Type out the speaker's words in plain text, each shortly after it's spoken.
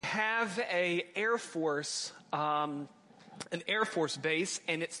have an Air Force base,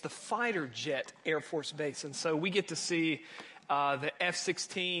 and it's the fighter jet Air Force base. And so we get to see the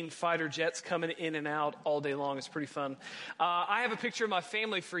F-16 fighter jets coming in and out all day long. It's pretty fun. I have a picture of my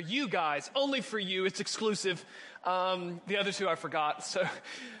family for you guys, only for you. It's exclusive. The other two I forgot, so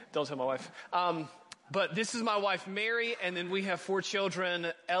don't tell my wife. But this is my wife, Mary, and then we have 4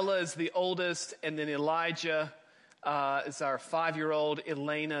 children. Ella is the oldest, and then Elijah is our 5-year-old,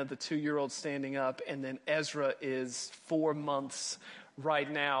 Elena, the 2-year-old standing up, and then Ezra is 4 months right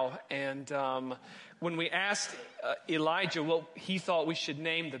now. And when we asked Elijah what he thought we should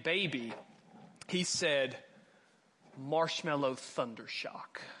name the baby, he said, Marshmallow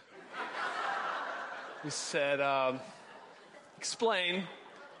Thundershock. We said, explain.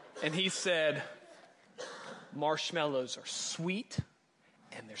 And he said, marshmallows are sweet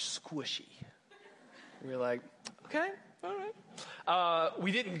and they're squishy. We were like, okay, all right.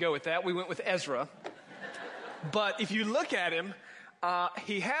 We didn't go with that. We went with Ezra. But if you look at him,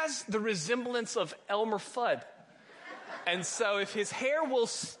 he has the resemblance of Elmer Fudd. And so if his hair will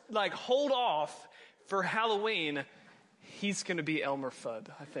hold off for Halloween, he's going to be Elmer Fudd,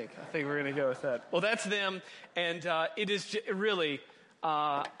 I think. I think we're going to go with that. Well, that's them. And it is really,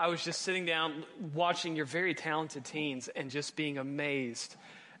 I was just sitting down watching your very talented teens and just being amazed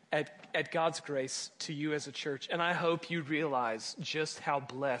at God's grace to you as a church. And I hope you realize just how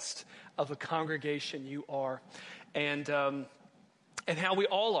blessed of a congregation you are. And how we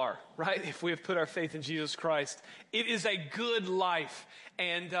all are, right? If we have put our faith in Jesus Christ. It is a good life.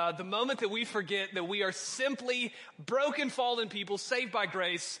 And the moment that we forget that we are simply broken, fallen people saved by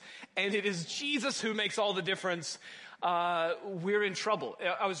grace, and it is Jesus who makes all the difference, we're in trouble.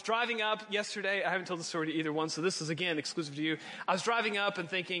 I was driving up yesterday. I haven't told the story to either one, so this is, again, exclusive to you. I was driving up and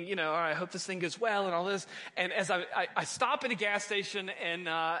thinking, all right, I hope this thing goes well and all this. And as I stop at a gas station, and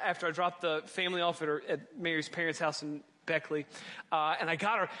after I drop the family off at Mary's parents' house in Beckley, and I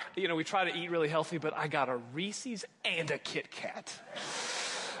got her, we try to eat really healthy, but I got a Reese's and a Kit Kat.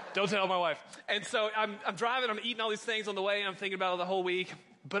 Don't tell my wife. And so I'm driving, I'm eating all these things on the way, and I'm thinking about it the whole week,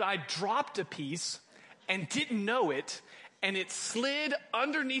 but I dropped a piece and didn't know it, and it slid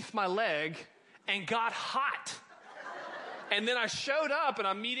underneath my leg and got hot. And then I showed up, and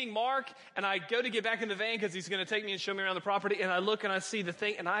I'm meeting Mark, and I go to get back in the van because he's going to take me and show me around the property, and I look and I see the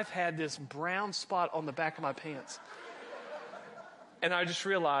thing, and I've had this brown spot on the back of my pants. And I just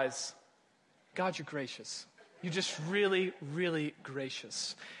realized, God, you're gracious. You're just really, really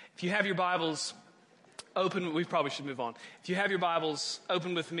gracious. If you have your Bibles open, we probably should move on. If you have your Bibles,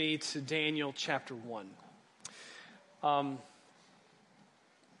 open with me to Daniel chapter 1.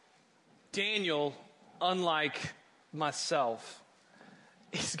 Daniel, unlike myself,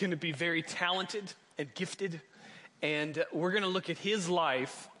 is going to be very talented and gifted. And we're going to look at his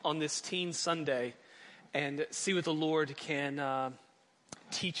life on this Teen Sunday and see what the Lord can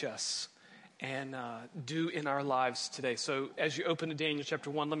teach us and do in our lives today. So as you open to Daniel chapter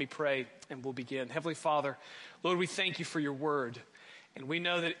 1, let me pray and we'll begin. Heavenly Father, Lord, we thank you for your word. And we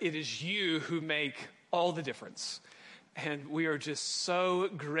know that it is you who make all the difference. And we are just so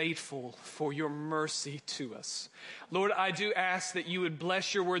grateful for your mercy to us. Lord, I do ask that you would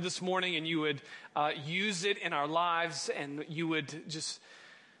bless your word this morning and you would use it in our lives and you would just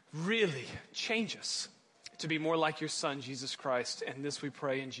really change us to be more like your Son, Jesus Christ. And this we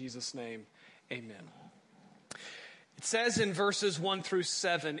pray in Jesus' name. Amen. It says in verses 1 through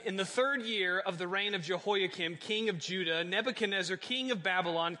 7, in the 3rd year of the reign of Jehoiakim, king of Judah, Nebuchadnezzar, king of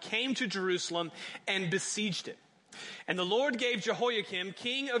Babylon, came to Jerusalem and besieged it. And the Lord gave Jehoiakim,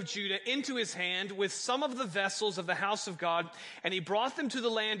 king of Judah, into his hand with some of the vessels of the house of God, and he brought them to the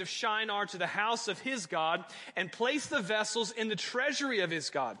land of Shinar, to the house of his God, and placed the vessels in the treasury of his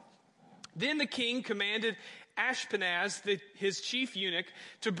God. Then the king commanded Ashpenaz, his chief eunuch,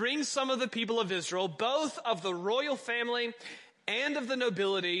 to bring some of the people of Israel, both of the royal family and of the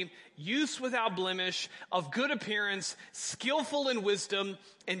nobility, youths without blemish, of good appearance, skillful in wisdom,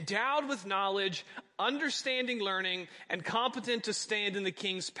 endowed with knowledge, understanding learning, and competent to stand in the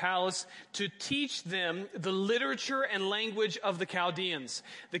king's palace, to teach them the literature and language of the Chaldeans.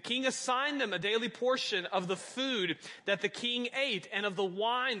 The king assigned them a daily portion of the food that the king ate and of the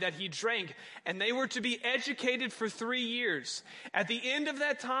wine that he drank, and they were to be educated for 3 years. At the end of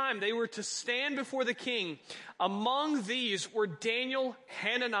that time, they were to stand before the king. Among these were Daniel,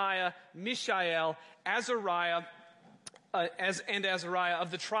 Hananiah, Mishael, Azariah, Azariah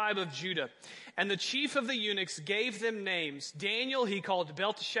of the tribe of Judah. And the chief of the eunuchs gave them names. Daniel he called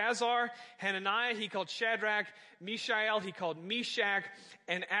Belteshazzar, Hananiah he called Shadrach, Mishael he called Meshach,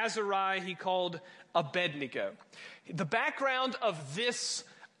 and Azariah he called Abednego. The background of this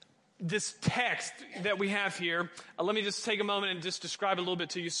this text that we have here, let me just take a moment and just describe it a little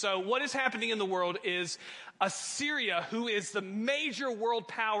bit to you. So what is happening in the world is Assyria, who is the major world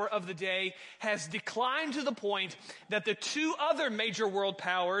power of the day, has declined to the point that the two other major world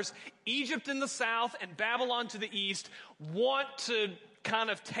powers, Egypt in the south and Babylon to the east, want to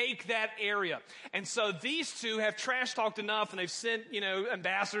kind of take that area. And so these two have trash talked enough, and they've sent,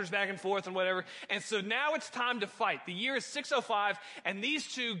 ambassadors back and forth and whatever. And so now it's time to fight. The year is 605, and these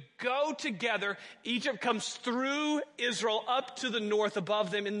two go together. Egypt comes through Israel up to the north above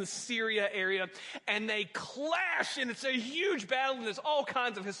them in the Syria area, and they clash, and it's a huge battle, and there's all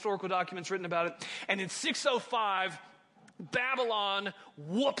kinds of historical documents written about it. And in 605, Babylon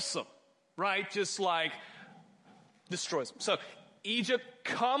whoops them, right? Just like destroys them. So Egypt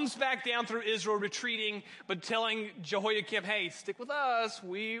comes back down through Israel, retreating, but telling Jehoiakim, hey, stick with us.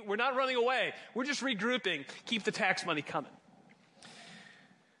 We're not running away. We're just regrouping. Keep the tax money coming.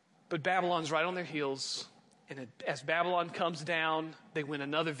 But Babylon's right on their heels. And as Babylon comes down, they win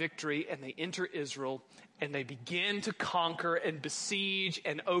another victory, and they enter Israel, and they begin to conquer and besiege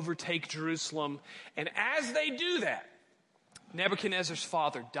and overtake Jerusalem. And as they do that, Nebuchadnezzar's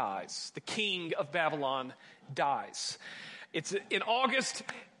father dies. The king of Babylon dies. It's in August.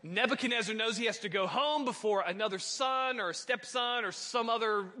 Nebuchadnezzar knows he has to go home before another son or a stepson or some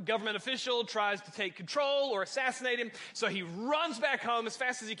other government official tries to take control or assassinate him. So he runs back home as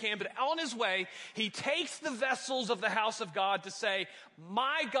fast as he can. But on his way, he takes the vessels of the house of God to say,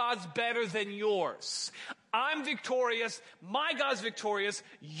 my God's better than yours. I'm victorious. My God's victorious.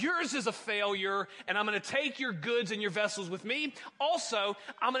 Yours is a failure. And I'm going to take your goods and your vessels with me. Also,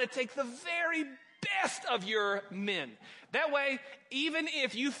 I'm going to take the very best of your men. That way, even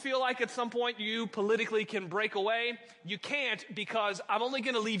if you feel like at some point you politically can break away, you can't, because I'm only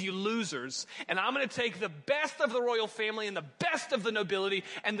going to leave you losers, and I'm going to take the best of the royal family and the best of the nobility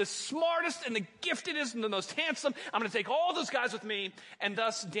and the smartest and the giftedest and the most handsome. I'm going to take all those guys with me, and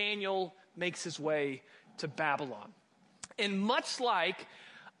thus Daniel makes his way to Babylon. And much like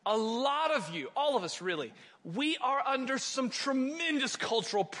a lot of you, all of us really, we are under some tremendous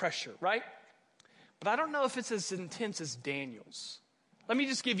cultural pressure, right? But I don't know if it's as intense as Daniel's. Let me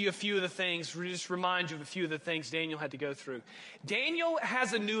just give you a few of the things, just remind you of a few of the things Daniel had to go through. Daniel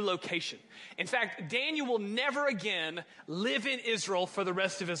has a new location. In fact, Daniel will never again live in Israel for the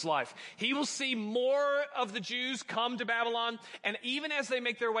rest of his life. He will see more of the Jews come to Babylon, and even as they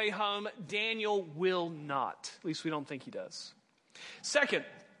make their way home, Daniel will not. At least we don't think he does. Second,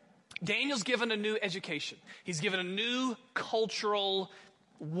 Daniel's given a new education. He's given a new cultural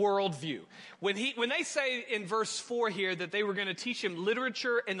worldview. When they say in verse 4 here that they were going to teach him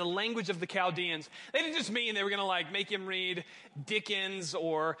literature and the language of the Chaldeans, they didn't just mean they were going to make him read Dickens,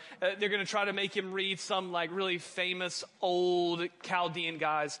 or they're going to try to make him read some really famous old Chaldean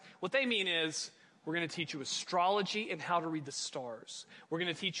guys. What they mean is, we're going to teach you astrology and how to read the stars. We're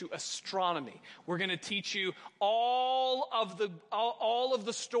going to teach you astronomy. We're going to teach you all of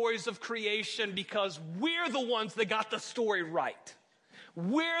the stories of creation, because we're the ones that got the story right.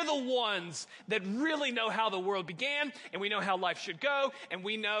 We're the ones that really know how the world began, and we know how life should go, and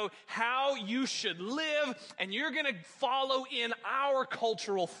we know how you should live, and you're going to follow in our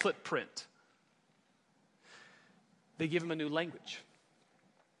cultural footprint. They give him a new language.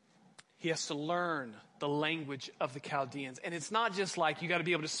 He has to learn the language of the Chaldeans. And it's not just like you got to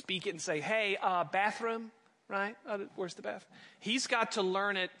be able to speak it and say, hey, bathroom, right? Where's the bathroom? He's got to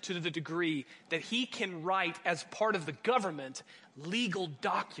learn it to the degree that he can write, as part of the government, legal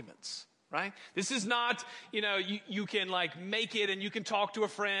documents, right? This is not, you can make it and you can talk to a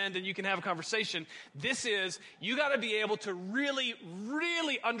friend and you can have a conversation. This is, you got to be able to really,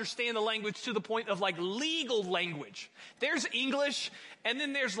 really understand the language to the point of legal language. There's English, and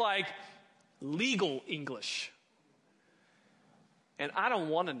then there's legal English. And I don't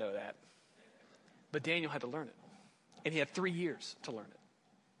want to know that. But Daniel had to learn it. And he had 3 years to learn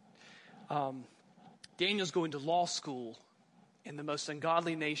it. Daniel's going to law school in the most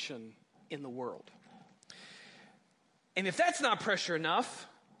ungodly nation in the world. And if that's not pressure enough,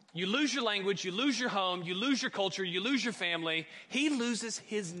 you lose your language, you lose your home, you lose your culture, you lose your family. He loses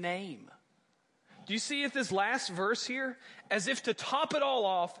his name. Do you see it, this last verse here? As if to top it all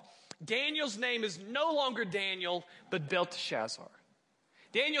off, Daniel's name is no longer Daniel, but Belteshazzar.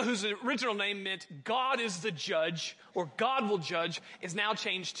 Daniel, whose original name meant God is the judge, or God will judge, is now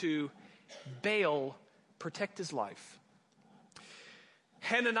changed to Baal, protect his life.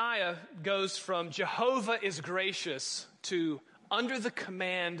 Hananiah goes from Jehovah is gracious to under the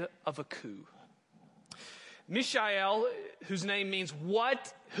command of a coup. Mishael, whose name means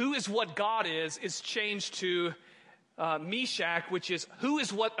who is what God is changed to Meshach, which is who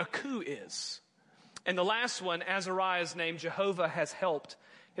is what Aku is. And the last one, Azariah's name, Jehovah has helped,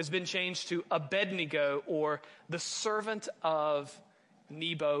 has been changed to Abednego, or the servant of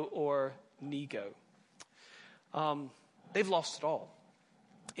Nebo or Nego. They've lost it all.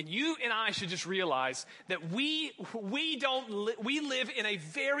 And you and I should just realize that we live in a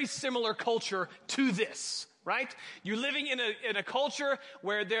very similar culture to this, right? You're living in a culture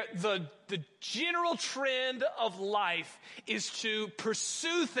where the general trend of life is to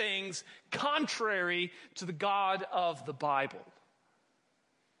pursue things contrary to the God of the Bible.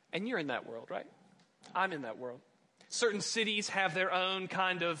 And you're in that world, right? I'm in that world. Certain cities have their own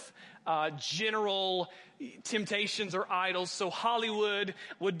kind of general temptations or idols. So Hollywood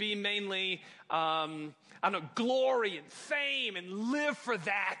would be mainly, glory and fame, and live for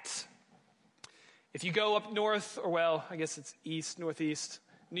that. If you go up north, or well, I guess it's east, northeast,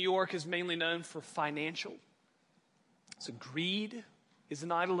 New York is mainly known for financial. So greed is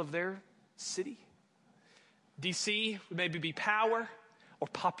an idol of their city. DC would maybe be power or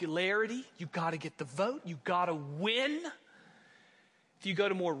popularity. You got to get the vote. You got to win. If you go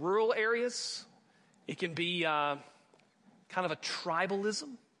to more rural areas, it can be kind of a tribalism,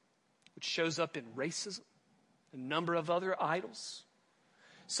 which shows up in racism, a number of other idols.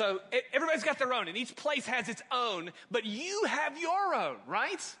 So everybody's got their own, and each place has its own, but you have your own,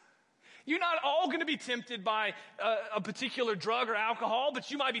 right? You're not all going to be tempted by a particular drug or alcohol, but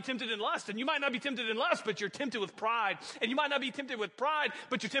you might be tempted in lust. And you might not be tempted in lust, but you're tempted with pride. And you might not be tempted with pride,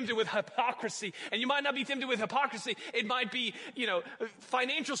 but you're tempted with hypocrisy. And you might not be tempted with hypocrisy. It might be,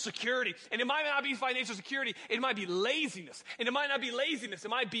 financial security. And it might not be financial security. It might be laziness. And it might not be laziness. It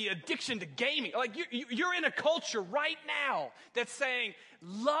might be addiction to gaming. Like you're in a culture right now that's saying,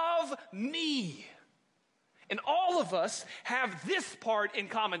 love me. And all of us have this part in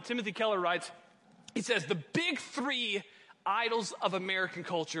common. Timothy Keller writes, he says, the big three idols of American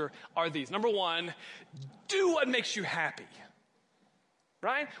culture are these. Number one, do what makes you happy.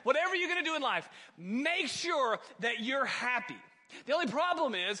 Right? Whatever you're going to do in life, make sure that you're happy. The only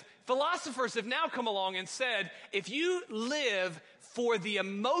problem is, philosophers have now come along and said, if you live for the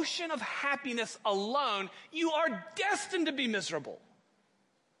emotion of happiness alone, you are destined to be miserable.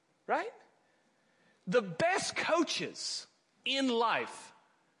 Right? The best coaches in life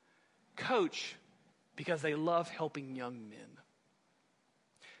coach because they love helping young men.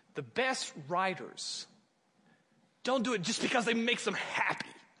 The best writers don't do it just because they make them happy.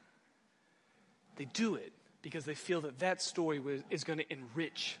 They do it because they feel that story is going to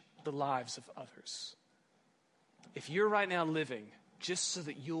enrich the lives of others. If you're right now living just so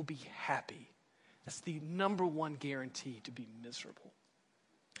that you'll be happy, that's the number one guarantee to be miserable.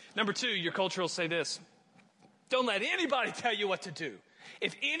 Number two, your culture will say this: don't let anybody tell you what to do.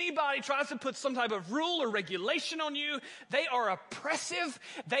 If anybody tries to put some type of rule or regulation on you, they are oppressive,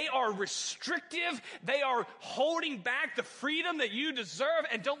 they are restrictive, they are holding back the freedom that you deserve,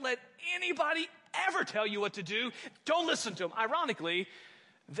 and don't let anybody ever tell you what to do. Don't listen to them. Ironically,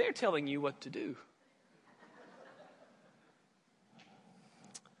 they're telling you what to do.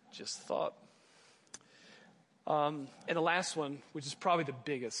 Just thought. And the last one, which is probably the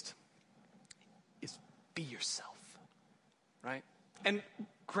biggest, is be yourself, right? And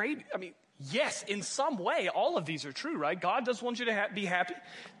yes, in some way, all of these are true, right? God does want you to be happy.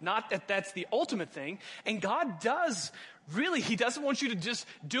 Not that that's the ultimate thing. And God does he doesn't want you to just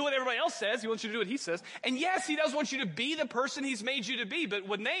do what everybody else says. He wants you to do what he says. And yes, he does want you to be the person he's made you to be. But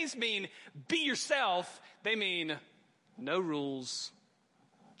when they mean be yourself, they mean no rules,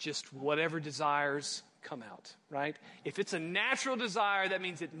 just whatever desires come out, right? If it's a natural desire, that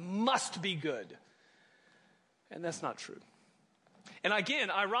means it must be good. And that's not true. And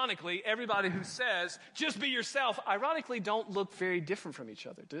again, ironically, everybody who says, just be yourself, ironically don't look very different from each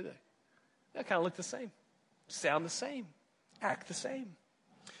other, do they? They kind of look the same, sound the same, act the same.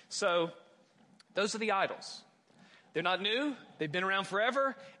 So those are the idols. They're not new. They've been around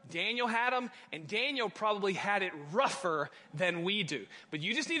forever. Daniel had them, and Daniel probably had it rougher than we do. But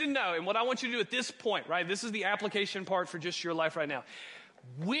you just need to know, and what I want you to do at this point, right? This is the application part for just your life right now.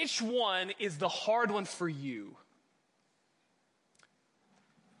 Which one is the hard one for you?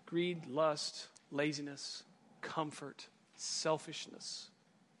 Greed, lust, laziness, comfort, selfishness.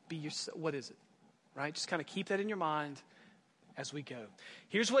 Be yourself. What is it? Right? Just kind of keep that in your mind as we go.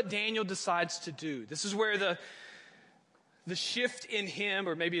 Here's what Daniel decides to do. This is where the shift in him,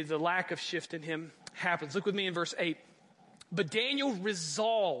 or maybe the lack of shift in him, happens. Look with me in verse 8. But Daniel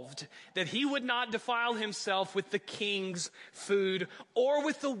resolved that he would not defile himself with the king's food or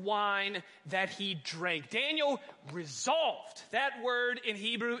with the wine that he drank. Daniel resolved. That word in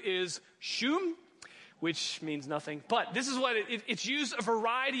Hebrew is shum, which means nothing. But this is what it's used a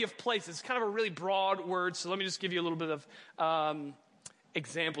variety of places. It's kind of a really broad word, so let me just give you a little bit of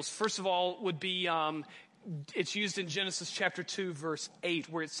examples. First of all would be, it's used in Genesis chapter 2, verse 8,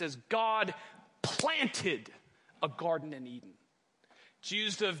 where it says, God planted a garden in Eden. It's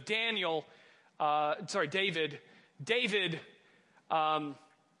used of David. David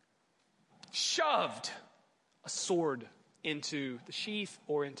shoved a sword into the sheath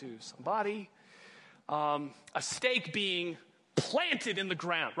or into somebody. A stake being planted in the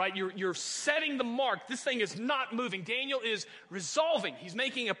ground, right? You're setting the mark. This thing is not moving. Daniel is resolving. He's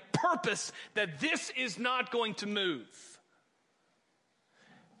making a purpose that this is not going to move.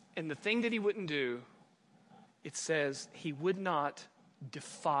 And the thing that he wouldn't do, it says he would not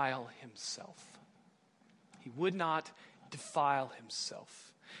defile himself. He would not defile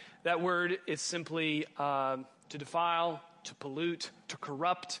himself. That word is simply to defile, to pollute, to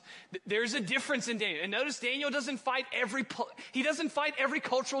corrupt. There's a difference in Daniel. And notice Daniel doesn't fight every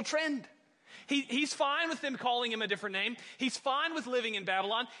cultural trend. He's fine with them calling him a different name. He's fine with living in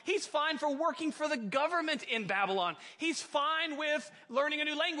Babylon. He's fine for working for the government in Babylon. He's fine with learning a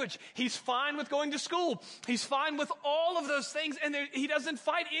new language. He's fine with going to school. He's fine with all of those things, and he doesn't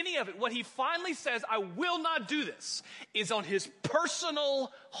fight any of it. What he finally says, I will not do this, is on his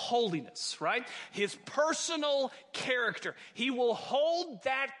personal holiness, right? His personal character. He will hold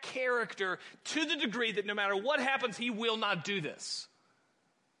that character to the degree that no matter what happens, he will not do this.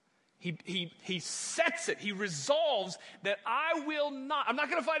 He sets it. He resolves that I'm not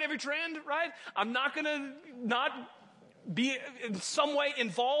going to fight every trend, right? I'm not going to not be in some way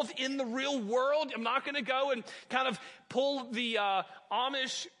involved in the real world. I'm not going to go and kind of pull the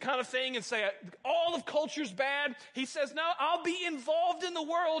Amish kind of thing and say all of culture's bad. He says, no, I'll be involved in the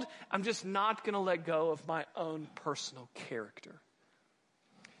world. I'm just not going to let go of my own personal character.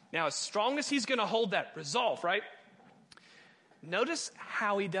 Now, as strong as he's going to hold that resolve, right? Notice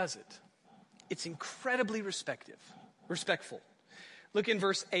how he does it. It's incredibly respectful. Look in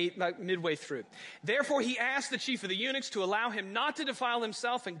verse 8, midway through. Therefore he asked the chief of the eunuchs to allow him not to defile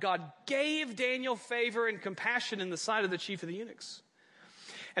himself, and God gave Daniel favor and compassion in the sight of the chief of the eunuchs.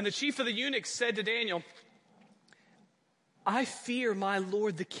 And the chief of the eunuchs said to Daniel, I fear my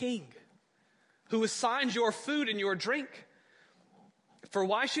lord the king, who assigns your food and your drink. For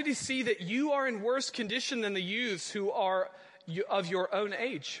why should he see that you are in worse condition than the youths who are of your own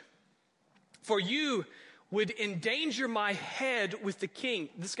age? For you would endanger my head with the king.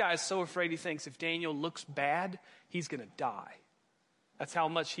 This guy is so afraid he thinks if Daniel looks bad, he's going to die. That's how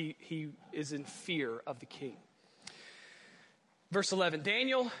much he is in fear of the king. Verse 11,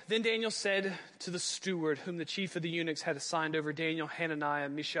 Then Daniel said to the steward, whom the chief of the eunuchs had assigned over Daniel, Hananiah,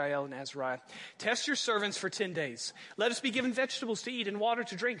 Mishael, and Azariah, test your servants for 10 days. Let us be given vegetables to eat and water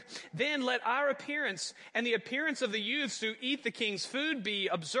to drink. Then let our appearance and the appearance of the youths who eat the king's food be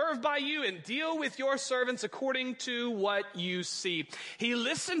observed by you, and deal with your servants according to what you see. He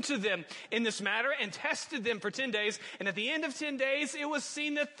listened to them in this matter and tested them for 10 days. And at the end of 10 days, it was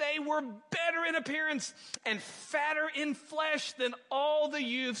seen that they were better in appearance and fatter in flesh than all the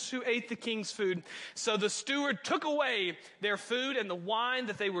youths who ate the king's food. So the steward took away their food and the wine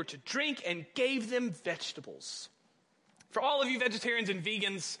that they were to drink and gave them vegetables. For all of you vegetarians and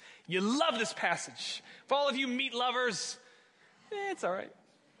vegans, you love this passage. For all of you meat lovers, it's all right.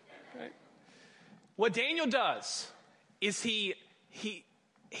 Right? What Daniel does is he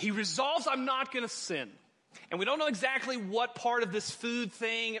resolves, I'm not going to sin. And we don't know exactly what part of this food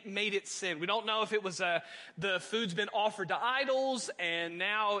thing made it sin. We don't know if it was the food's been offered to idols and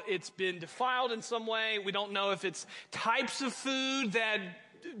now it's been defiled in some way. We don't know if it's types of food that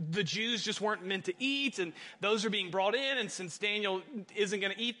the Jews just weren't meant to eat, and those are being brought in, and since Daniel isn't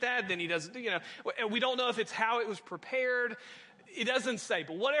going to eat that, then he doesn't, we don't know if it's how it was prepared. It doesn't say,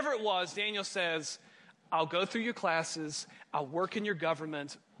 but whatever it was, Daniel says, I'll go through your classes, I'll work in your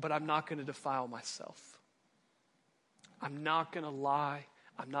government, but I'm not going to defile myself. I'm not going to lie.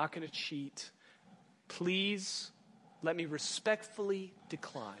 I'm not going to cheat. Please let me respectfully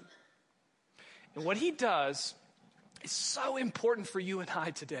decline. And what he does is so important for you and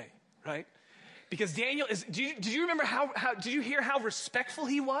I today, right? Because Daniel is, did you remember did you hear how respectful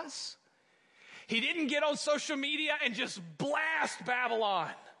he was? He didn't get on social media and just blast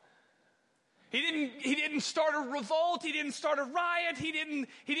Babylon. He didn't start a revolt. He didn't start a riot. He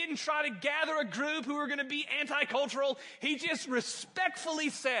didn't try to gather a group who were going to be anti-cultural. He just respectfully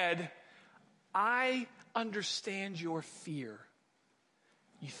said, I understand your fear.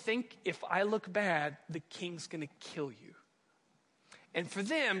 You think if I look bad, the king's going to kill you. And for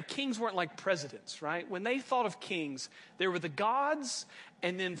them, kings weren't like presidents, right? When they thought of kings, there were the gods,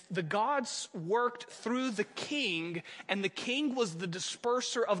 and then the gods worked through the king, and the king was the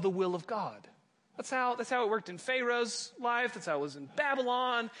disperser of the will of God. That's how it worked in Pharaoh's life. That's how it was in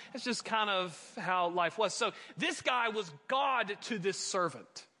Babylon. It's just kind of how life was. So this guy was God to this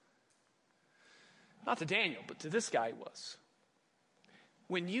servant. Not to Daniel, but to this guy he was.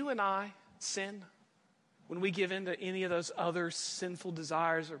 When you and I sin, when we give in to any of those other sinful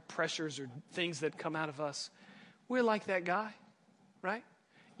desires or pressures or things that come out of us, we're like that guy, right?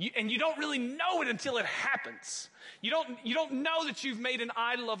 And you don't really know it until it happens. You don't know that you've made an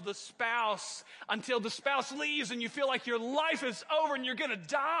idol of the spouse until the spouse leaves and you feel like your life is over and you're going to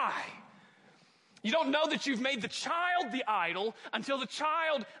die. You don't know that you've made the child the idol until the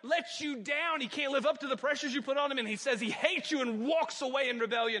child lets you down. He can't live up to the pressures you put on him, and he says he hates you and walks away in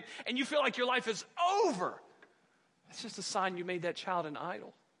rebellion, and you feel like your life is over. That's just a sign you made that child an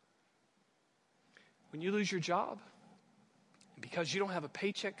idol. When you lose your job, and because you don't have a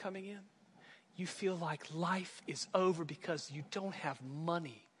paycheck coming in, you feel like life is over because you don't have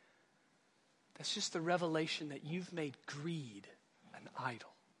money. That's just the revelation that you've made greed an idol.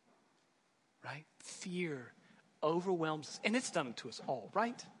 Right? Fear overwhelms us. And it's done it to us all,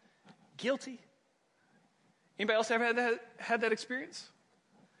 right? Guilty. Anybody else ever had that experience?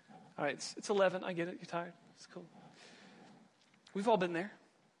 All right, it's 11. I get it. You're tired. It's cool. We've all been there.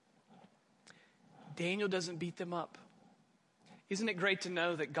 Daniel doesn't beat them up. Isn't it great to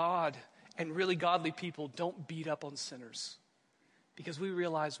know that God and really godly people don't beat up on sinners? Because we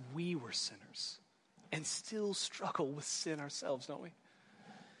realize we were sinners and still struggle with sin ourselves, don't we?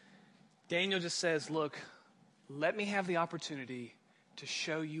 Daniel just says, look, let me have the opportunity to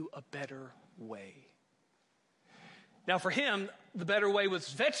show you a better way. Now for him, the better way was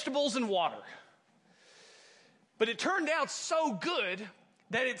vegetables and water. But it turned out so good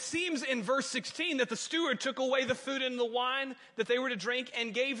that it seems in verse 16 that the steward took away the food and the wine that they were to drink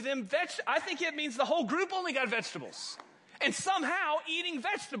and gave them I think it means the whole group only got vegetables. And somehow eating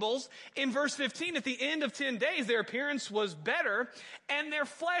vegetables in verse 15 at the end of 10 days, their appearance was better and their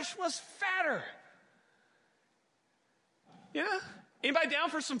flesh was fatter. Yeah? Anybody down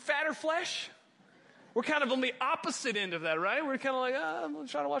for some fatter flesh? We're kind of on the opposite end of that, right? We're kind of like, I'm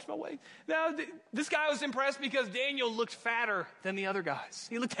trying to watch my weight. Now, this guy was impressed because Daniel looked fatter than the other guys.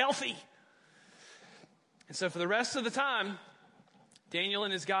 He looked healthy. And so for the rest of the time, Daniel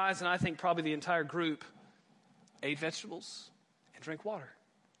and his guys, and I think probably the entire group, ate vegetables and drank water.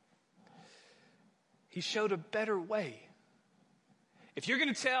 He showed a better way. If you're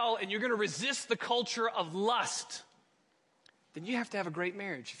going to tell and you're going to resist the culture of lust, then you have to have a great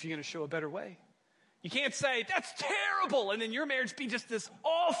marriage if you're going to show a better way. You can't say, that's terrible, and then your marriage be just this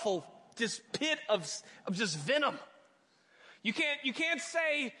awful, this pit of just venom. You can't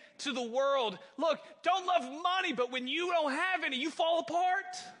say to the world, look, don't love money, but when you don't have any, you fall apart.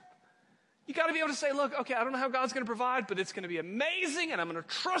 You got to be able to say, look, okay, I don't know how God's going to provide, but it's going to be amazing, and I'm going to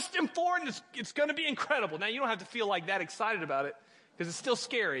trust him for it, and it's going to be incredible. Now, you don't have to feel like that excited about it, because it's still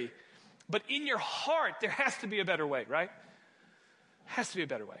scary. But in your heart, there has to be a better way, right? Has to be a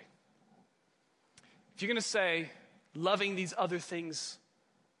better way. If you're going to say, loving these other things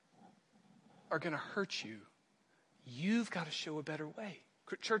are going to hurt you, you've got to show a better way.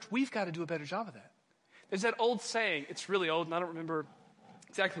 Church, we've got to do a better job of that. There's that old saying, it's really old, and I don't remember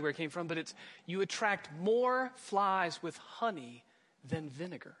exactly where it came from, but it's, you attract more flies with honey than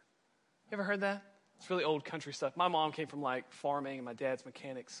vinegar. You ever heard that? It's really old country stuff. My mom came from like farming and my dad's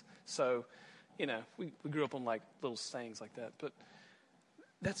mechanics. So, you know, we grew up on like little sayings like that. But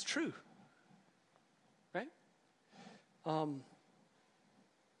that's true. Right? You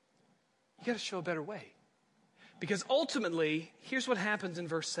got to show a better way. Because ultimately, here's what happens in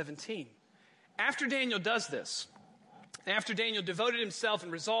verse 17. After Daniel does this, after Daniel devoted himself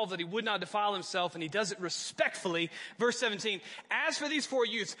and resolved that he would not defile himself, and he does it respectfully, verse 17, as for these 4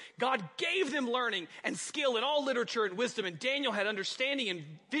 youths, God gave them learning and skill in all literature and wisdom, and Daniel had understanding in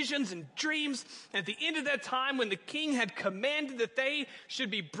visions and dreams. And at the end of that time, when the king had commanded that they should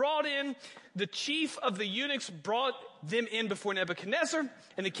be brought in, the chief of the eunuchs brought them in before Nebuchadnezzar,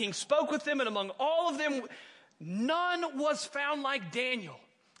 and the king spoke with them, and among all of them, none was found like Daniel,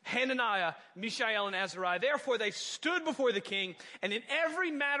 Hananiah, Mishael, and Azariah. Therefore they stood before the king, and in every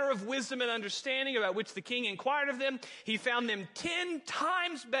matter of wisdom and understanding about which the king inquired of them, he found them 10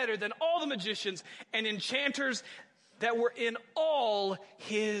 times better than all the magicians and enchanters that were in all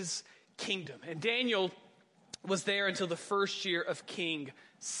his kingdom. And Daniel was there until the first year of King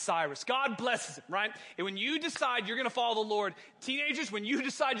Cyrus. God blesses him, right? And when you decide you're going to follow the Lord, teenagers, when you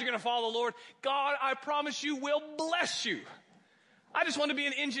decide you're going to follow the Lord, God, I promise you, will bless you. I just want to be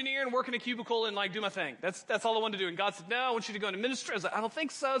an engineer and work in a cubicle and like do my thing. That's all I want to do. And God said, no, I want you to go into ministry. I was like, I don't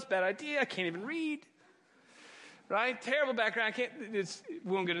think so. It's a bad idea. I can't even read. Right? Terrible background. We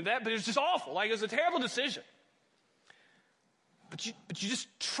won't get into that, but it was just awful. Like, it was a terrible decision. But you just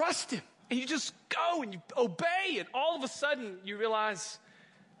trust him, and you just go and you obey, and all of a sudden you realize,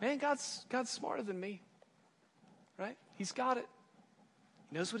 man, God's smarter than me. Right? He's got it.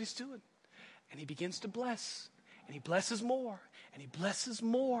 He knows what he's doing. And he begins to bless. And he blesses more. And he blesses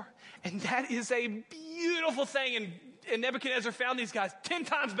more. And that is a beautiful thing. And Nebuchadnezzar found these guys 10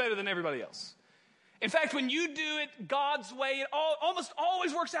 times better than everybody else. In fact, when you do it God's way, it almost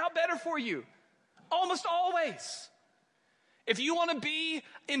always works out better for you. Almost always. If you want to be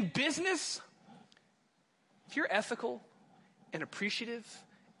in business, if you're ethical and appreciative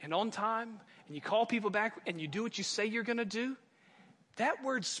and on time, and you call people back and you do what you say you're going to do, that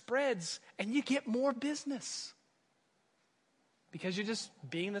word spreads and you get more business. Because you're just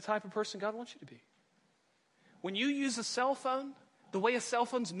being the type of person God wants you to be. When you use a cell phone the way a cell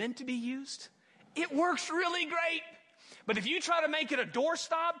phone's meant to be used, it works really great. But if you try to make it a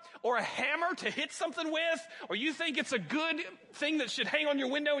doorstop or a hammer to hit something with, or you think it's a good thing that should hang on your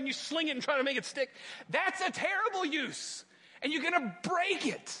window and you sling it and try to make it stick, that's a terrible use. And you're going to break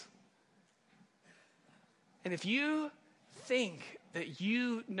it. And if you think that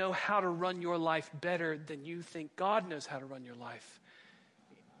you know how to run your life better than you think God knows how to run your life,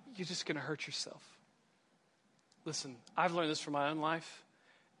 you're just going to hurt yourself. Listen, I've learned this from my own life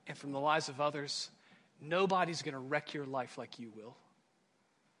and from the lives of others. Nobody's going to wreck your life like you will.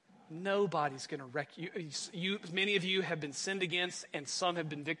 Nobody's going to wreck you. Many of you have been sinned against, and some have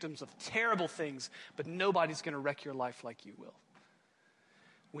been victims of terrible things, but nobody's going to wreck your life like you will.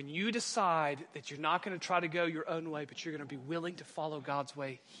 When you decide that you're not going to try to go your own way, but you're going to be willing to follow God's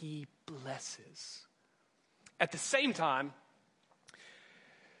way, he blesses. At the same time,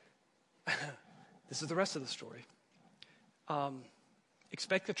 this is the rest of the story.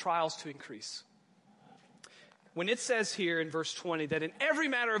 Expect the trials to increase. When it says here in verse 20 that in every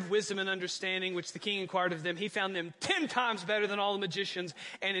matter of wisdom and understanding which the king inquired of them, he found them 10 times better than all the magicians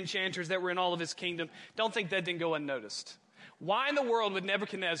and enchanters that were in all of his kingdom. Don't think that didn't go unnoticed. Why in the world would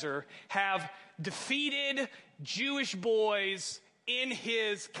Nebuchadnezzar have defeated Jewish boys in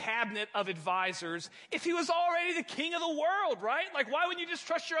his cabinet of advisors if he was already the king of the world, right? Like, why wouldn't you just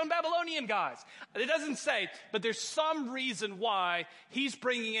trust your own Babylonian guys? It doesn't say, but there's some reason why he's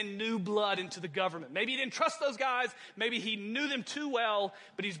bringing in new blood into the government. Maybe he didn't trust those guys. Maybe he knew them too well,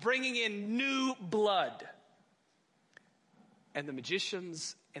 but he's bringing in new blood. And the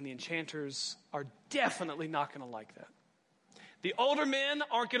magicians and the enchanters are definitely not going to like that. The older men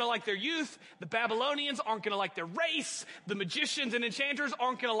aren't going to like their youth. The Babylonians aren't going to like their race. The magicians and enchanters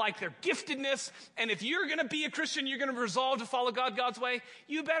aren't going to like their giftedness. And if you're going to be a Christian, you're going to resolve to follow God's way,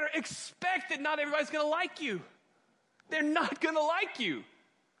 you better expect that not everybody's going to like you. They're not going to like you.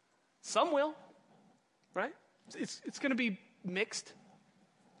 Some will, right? It's going to be mixed.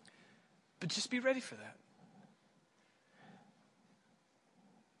 But just be ready for that.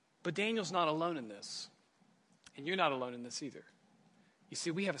 But Daniel's not alone in this. And you're not alone in this either. You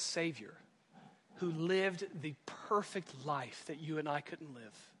see, we have a Savior who lived the perfect life that you and I couldn't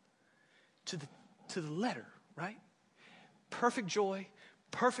live. To the letter, right? Perfect joy,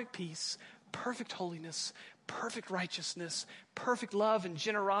 perfect peace, perfect holiness, perfect righteousness, perfect love and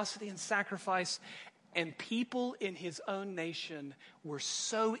generosity and sacrifice. And people in his own nation were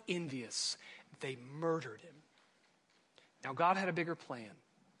so envious, they murdered him. Now, God had a bigger plan.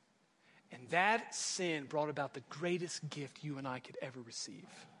 And that sin brought about the greatest gift you and I could ever receive.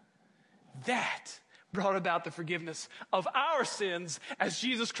 That brought about the forgiveness of our sins as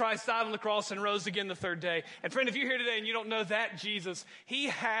Jesus Christ died on the cross and rose again the third day. And friend, if you're here today and you don't know that Jesus, he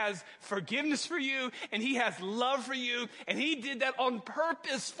has forgiveness for you and he has love for you and he did that on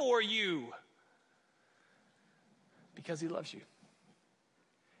purpose for you because he loves you.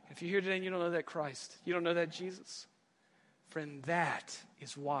 And if you're here today and you don't know that Christ, you don't know that Jesus, friend, that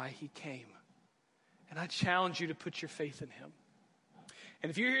is why he came. And I challenge you to put your faith in him. And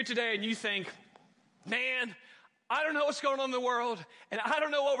if you're here today and you think, man, I don't know what's going on in the world, and I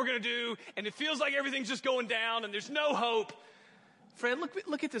don't know what we're going to do, and it feels like everything's just going down, and there's no hope. Friend,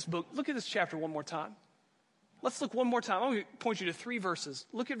 look at this book. Look at this chapter one more time. Let's look one more time. I'm going to point you to 3 verses.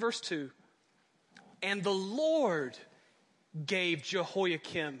 Look at verse 2. And the Lord gave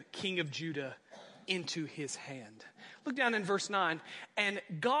Jehoiakim, king of Judah, into his hand. Look down in verse 9. And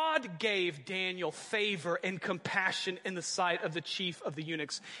God gave Daniel favor and compassion in the sight of the chief of the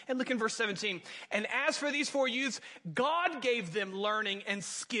eunuchs. And look in verse 17. And as for these 4 youths, God gave them learning and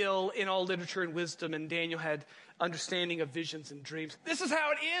skill in all literature and wisdom. And Daniel had understanding of visions and dreams. This is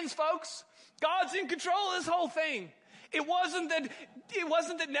how it ends, folks. God's in control of this whole thing. It wasn't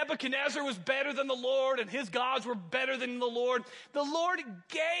that Nebuchadnezzar was better than the Lord and his gods were better than the Lord. The Lord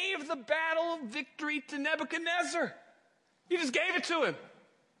gave the battle victory to Nebuchadnezzar. He just gave it to him.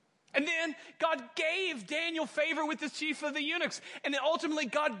 And then God gave Daniel favor with the chief of the eunuchs. And then ultimately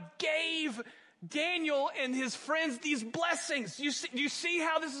God gave Daniel and his friends these blessings. You see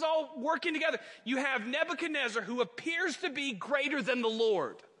how this is all working together? You have Nebuchadnezzar, who appears to be greater than the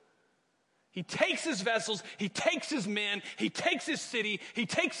Lord. He takes his vessels, he takes his men, he takes his city, he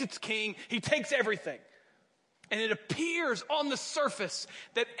takes its king, he takes everything. And it appears on the surface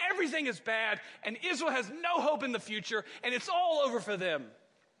that everything is bad and Israel has no hope in the future and it's all over for them.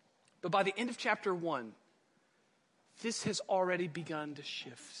 But by the end of chapter 1, this has already begun to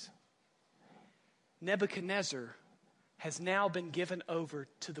shift. Nebuchadnezzar has now been given over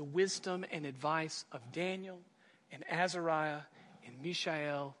to the wisdom and advice of Daniel and Azariah and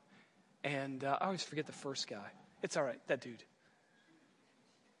Mishael. And I always forget the first guy. It's all right, that dude.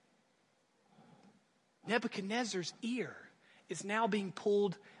 Nebuchadnezzar's ear is now being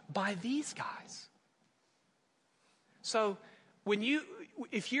pulled by these guys. So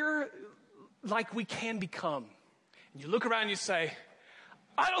if you're like we can become, and you look around and you say,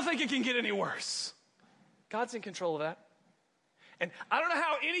 I don't think it can get any worse. God's in control of that. And I don't know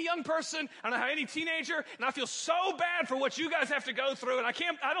how any young person, I don't know how any teenager, and I feel so bad for what you guys have to go through, and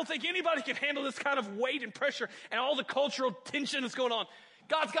I don't think anybody can handle this kind of weight and pressure and all the cultural tension that's going on.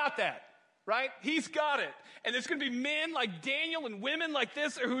 God's got that, right? He's got it. And there's going to be men like Daniel and women like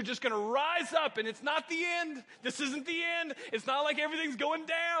this who are just going to rise up, and it's not the end. This isn't the end. It's not like everything's going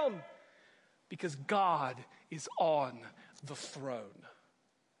down. Because God is on the throne.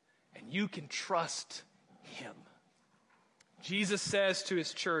 And you can trust him. Jesus says to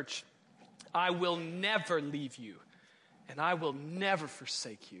his church, I will never leave you, and I will never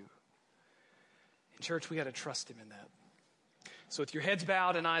forsake you. In church, we got to trust him in that. So with your heads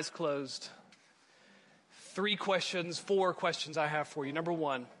bowed and eyes closed, 4 questions I have for you. Number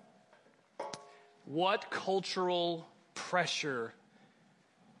 1, what cultural pressure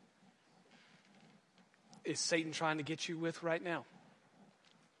is Satan trying to get you with right now?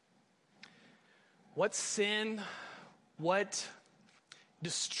 What sin, what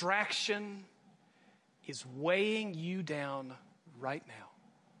distraction is weighing you down right now?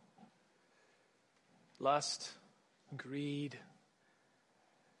 Lust, greed,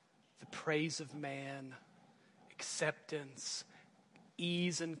 the praise of man, acceptance,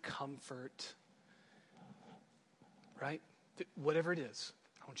 ease and comfort, right? Whatever it is,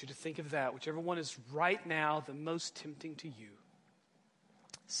 I want you to think of that. Whichever one is right now the most tempting to you.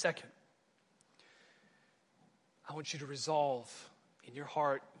 Second, I want you to resolve in your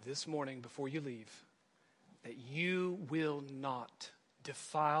heart this morning before you leave that you will not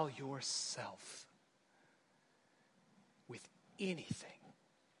defile yourself with anything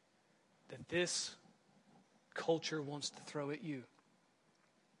that this culture wants to throw at you.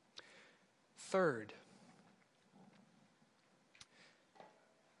 Third,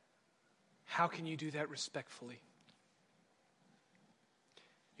 how can you do that respectfully?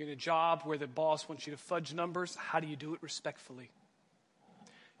 You're in a job where the boss wants you to fudge numbers. How do you do it respectfully?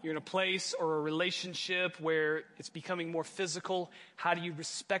 You're in a place or a relationship where it's becoming more physical. How do you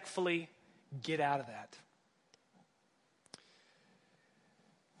respectfully get out of that?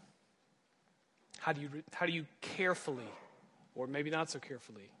 How do you carefully, or maybe not so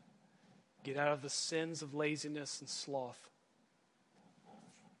carefully, get out of the sins of laziness and sloth?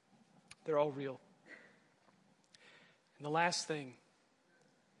 They're all real. And the last thing,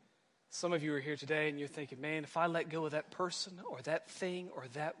 some of you are here today and you're thinking, man, if I let go of that person or that thing or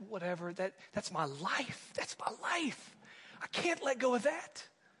that whatever, that's my life. That's my life. I can't let go of that.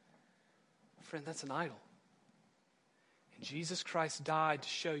 Friend, that's an idol. And Jesus Christ died to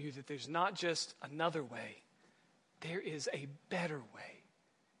show you that there's not just another way. There is a better way.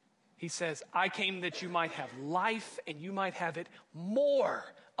 He says, I came that you might have life and you might have it more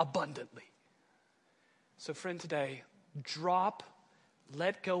abundantly. So friend, today,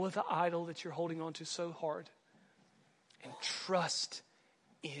 let go of the idol that you're holding on to so hard and trust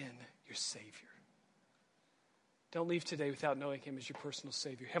in your Savior. Don't leave today without knowing him as your personal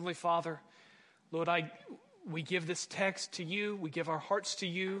Savior. Heavenly Father, Lord, we give this text to you. We give our hearts to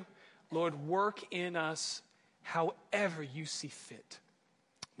you. Lord, work in us however you see fit.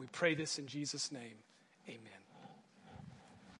 We pray this in Jesus' name. Amen.